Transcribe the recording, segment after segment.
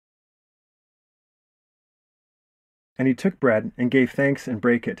And he took bread, and gave thanks, and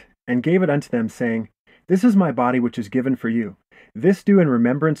brake it, and gave it unto them, saying, This is my body which is given for you. This do in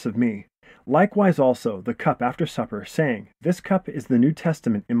remembrance of me. Likewise also the cup after supper, saying, This cup is the New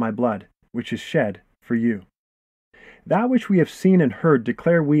Testament in my blood, which is shed for you. That which we have seen and heard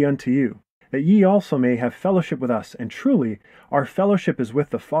declare we unto you, that ye also may have fellowship with us. And truly our fellowship is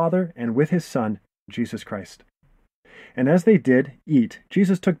with the Father and with his Son, Jesus Christ. And as they did eat,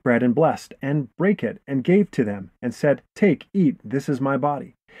 Jesus took bread and blessed, and brake it, and gave to them, and said, Take, eat, this is my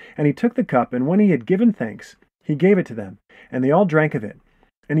body. And he took the cup, and when he had given thanks, he gave it to them, and they all drank of it.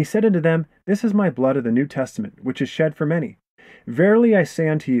 And he said unto them, This is my blood of the New Testament, which is shed for many. Verily I say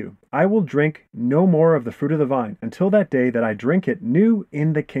unto you, I will drink no more of the fruit of the vine, until that day that I drink it new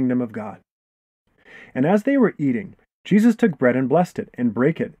in the kingdom of God. And as they were eating, Jesus took bread and blessed it, and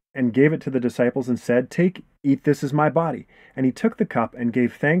brake it, and gave it to the disciples, and said, Take, eat, this is my body. And he took the cup, and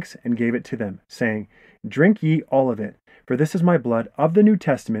gave thanks, and gave it to them, saying, Drink ye all of it, for this is my blood of the New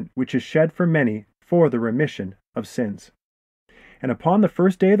Testament, which is shed for many for the remission of sins. And upon the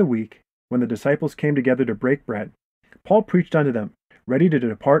first day of the week, when the disciples came together to break bread, Paul preached unto them, ready to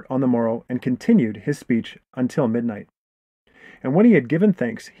depart on the morrow, and continued his speech until midnight. And when he had given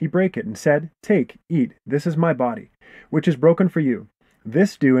thanks, he brake it, and said, Take, eat, this is my body, which is broken for you.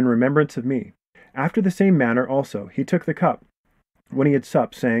 This do in remembrance of me. After the same manner also he took the cup, when he had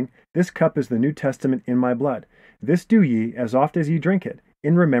supped, saying, This cup is the New Testament in my blood. This do ye, as oft as ye drink it,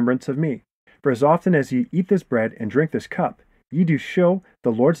 in remembrance of me. For as often as ye eat this bread and drink this cup, ye do show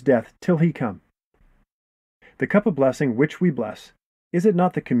the Lord's death till he come. The cup of blessing which we bless, is it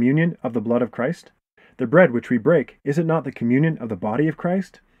not the communion of the blood of Christ? The bread which we break, is it not the communion of the body of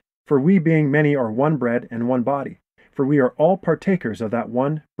Christ? For we being many are one bread and one body, for we are all partakers of that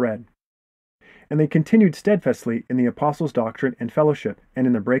one bread. And they continued steadfastly in the apostles' doctrine and fellowship, and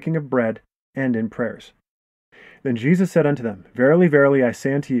in the breaking of bread, and in prayers. Then Jesus said unto them, Verily, verily, I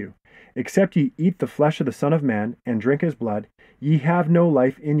say unto you, except ye eat the flesh of the Son of Man, and drink his blood, ye have no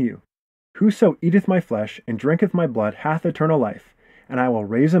life in you. Whoso eateth my flesh, and drinketh my blood, hath eternal life, and I will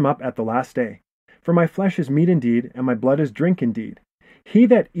raise him up at the last day. For my flesh is meat indeed, and my blood is drink indeed. He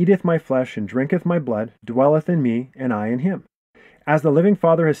that eateth my flesh and drinketh my blood dwelleth in me, and I in him. As the living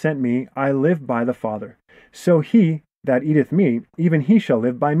Father has sent me, I live by the Father. So he that eateth me, even he shall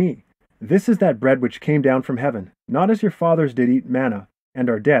live by me. This is that bread which came down from heaven, not as your fathers did eat manna, and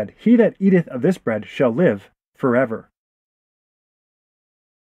are dead. He that eateth of this bread shall live forever.